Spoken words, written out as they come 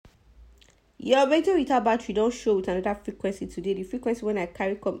Your battery without battery don't show with another frequency today. The frequency when I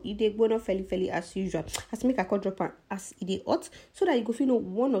carry come, it dey go not fairly as usual. As make I call drop am as it dey hot, so that you go feel know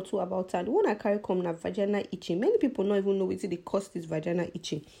one or two about that. The one I carry come na vaginal itching. Many people not even know wetin dey cause this vaginal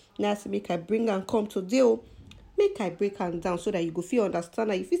itching. Now as make I bring and come today. Make I break am down so that you go feel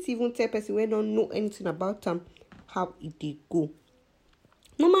understand. And you fit even tell person wey don't know anything about them how it dey go.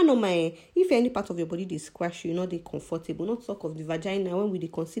 Normal, if any part of your body dey scratch you, dey comfortable. Not talk of the vagina when we dey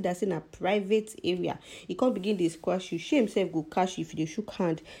consider say na private area. You can't begin dey scratch you. Shame self go catch you if you dey shook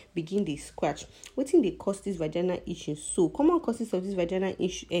hand, begin dey scratch. Wetin dey cause this vaginal itching? So common causes of this vaginal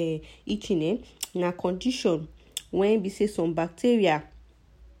itching na condition when be say some bacteria.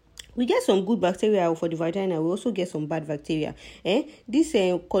 We get some good bacteria for the vagina. We also get some bad bacteria. This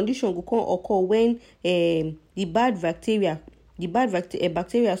condition go come occur when the bad bacteria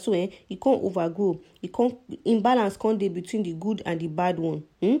so it can't overgrow. It can't imbalance can't dey between the good and the bad one.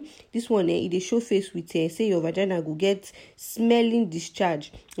 This one it dey show face with say your vagina go get smelling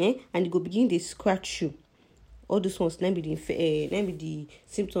discharge and it go begin dey scratch you. All those ones now be the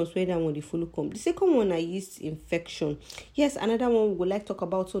symptoms where that one they follow come. The second one is yeast infection. Yes, another one we would like to talk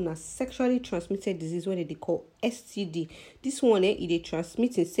about on a sexually transmitted disease when they call STD. This one it they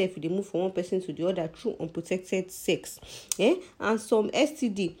transmit itself. They move from one person to the other through unprotected sex. And some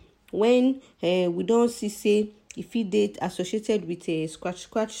STD when we don't see say if it date associated with a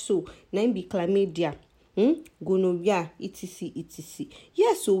scratch so name be chlamydia. Gonorrhea, etc.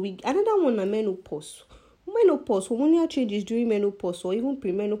 Yes, so we another one na menopause. Hormonal changes during menopause or even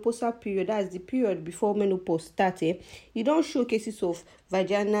premenopausal period, that's the period before menopause started, you don't show cases of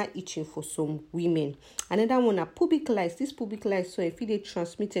vaginal itching for some women. Another one are pubic lice. This pubic lice so if it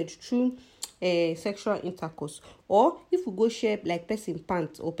transmitted through sexual intercourse, or if we go share like person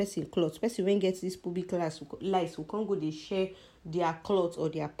pants or person clothes, person when gets this pubic lice we can't go they share their clothes or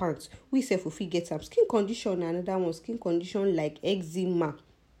their pants. We say if we get some skin condition, another one skin condition like eczema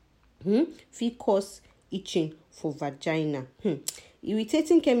fit cause itching for vagina.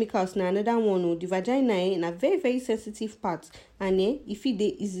 Irritating chemicals na another one. The vagina in a very very sensitive part, and if it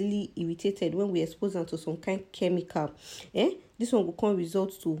dey easily irritated when we expose them to some kind chemical, this one will come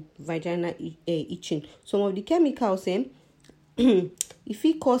result to vaginal itching. Some of the chemicals if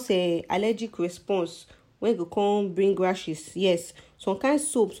it cause a allergic response when go come bring rashes. Yes, some kind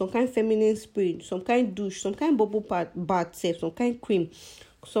soap, some kind feminine spray, some kind douche, some kind bubble bath, some kind cream,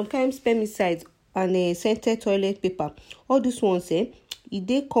 some kind spermicide and scented toilet paper. All these ones it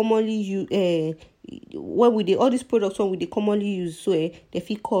they commonly use when we all these products when we they commonly use so they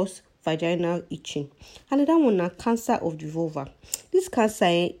fit cause vaginal itching. Another one na cancer of the vulva. This cancer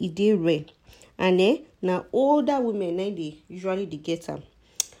it dey rare and now older women they usually they get them.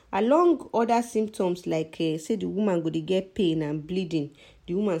 Along other symptoms like say the woman go dey get pain and bleeding,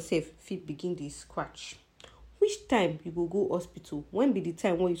 the woman self fit begin dey scratch. Which time you go hospital? When be the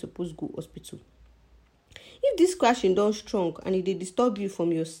time when you supposed go hospital? If this scratching don't strong and it dey disturb you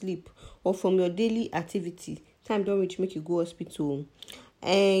from your sleep or from your daily activity, time don't reach make you go hospital.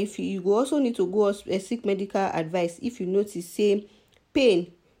 And if you go also need to go seek medical advice if you notice say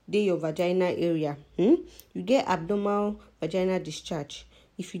pain dey your vaginal area. You get abnormal vaginal discharge.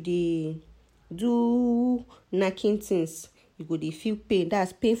 If you dey do knacking things, you go dey feel pain.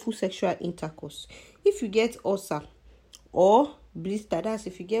 That's painful sexual intercourse. If you get ulcer or blister, that's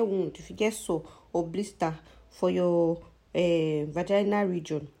if you get wound, if you get sore or blister for your vaginal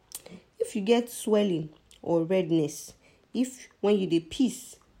region. If you get swelling or redness, if when you dey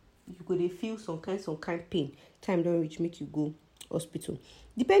piss, you go dey feel some kind pain, time don't reach make you go hospital.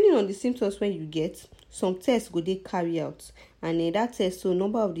 Depending on the symptoms when you get, some tests go dey carry out, and that test so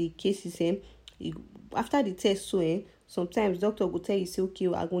number of the cases after the test so sometimes doctor will tell you say okay,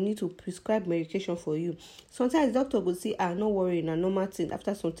 I go need to prescribe medication for you. Sometimes doctor will say no worry, na normal thing.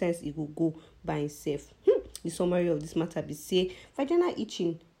 After sometimes it will go by itself. The summary of this matter be say vaginal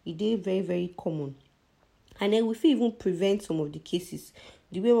itching it dey very very common, and then we fit even prevent some of the cases.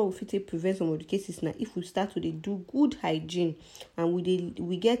 The way we fit prevent some of the cases now, if we start to do good hygiene and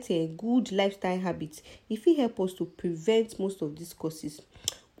we get a good lifestyle habits, it fit help us to prevent most of these causes.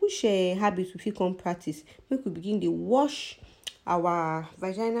 Which habits we fit come practice? Make we begin to wash our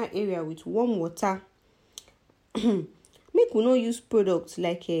vaginal area with warm water. Make we not use products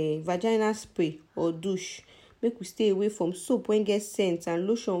like vaginal spray or douche. Make we stay away from soap when get scent and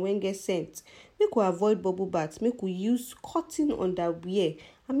lotion when get scent. Make we avoid bubble baths. Make we use cotton underwear,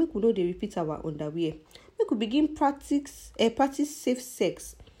 and make we know they repeat our underwear. Make we begin practice safe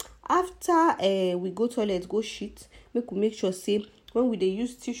sex. After we go toilet, go shit. Make we make sure say when we dey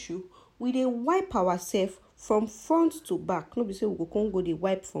use tissue, we dey wipe ourselves from front to back. No be say we go come go dey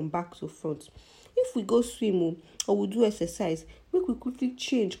wipe from back to front. If we go swim or we do exercise, make we quickly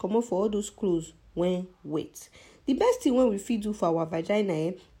change comot for all those clothes when wet. The best thing when we fit do for our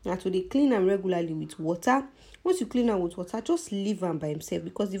vagina na to dey clean am regularly with water. Once you clean am with water, just leave am by himself,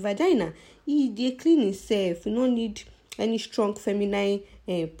 because the vagina dey clean itself. You no need any strong feminine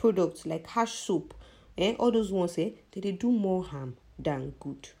products like harsh soap. All those ones they dey do more harm than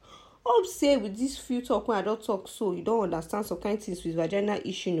good. Hope say with this few talk when I don't talk, so you don't understand some kind things with vaginal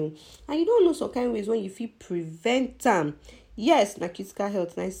issue, and you don't know some kind ways when you feel prevent them. Yes, na Critical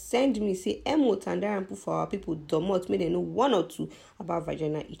Health now send me say Emo Tandara put for our people domot make them know one or two about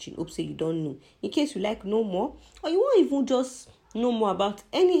vaginal itching. Hope say you don't know. In case you like know more, or you want even just know more about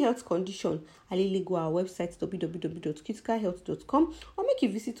any health condition, Alele go our website www.criticalhealth.com, or make you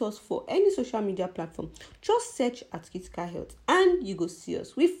visit us for any social media platform. Just search at Critical Health and you go see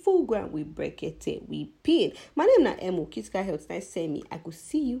us. We full ground, we break it, we pin. My name na Emo. Critical Health. Nice say me. I go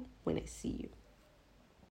see you when I see you.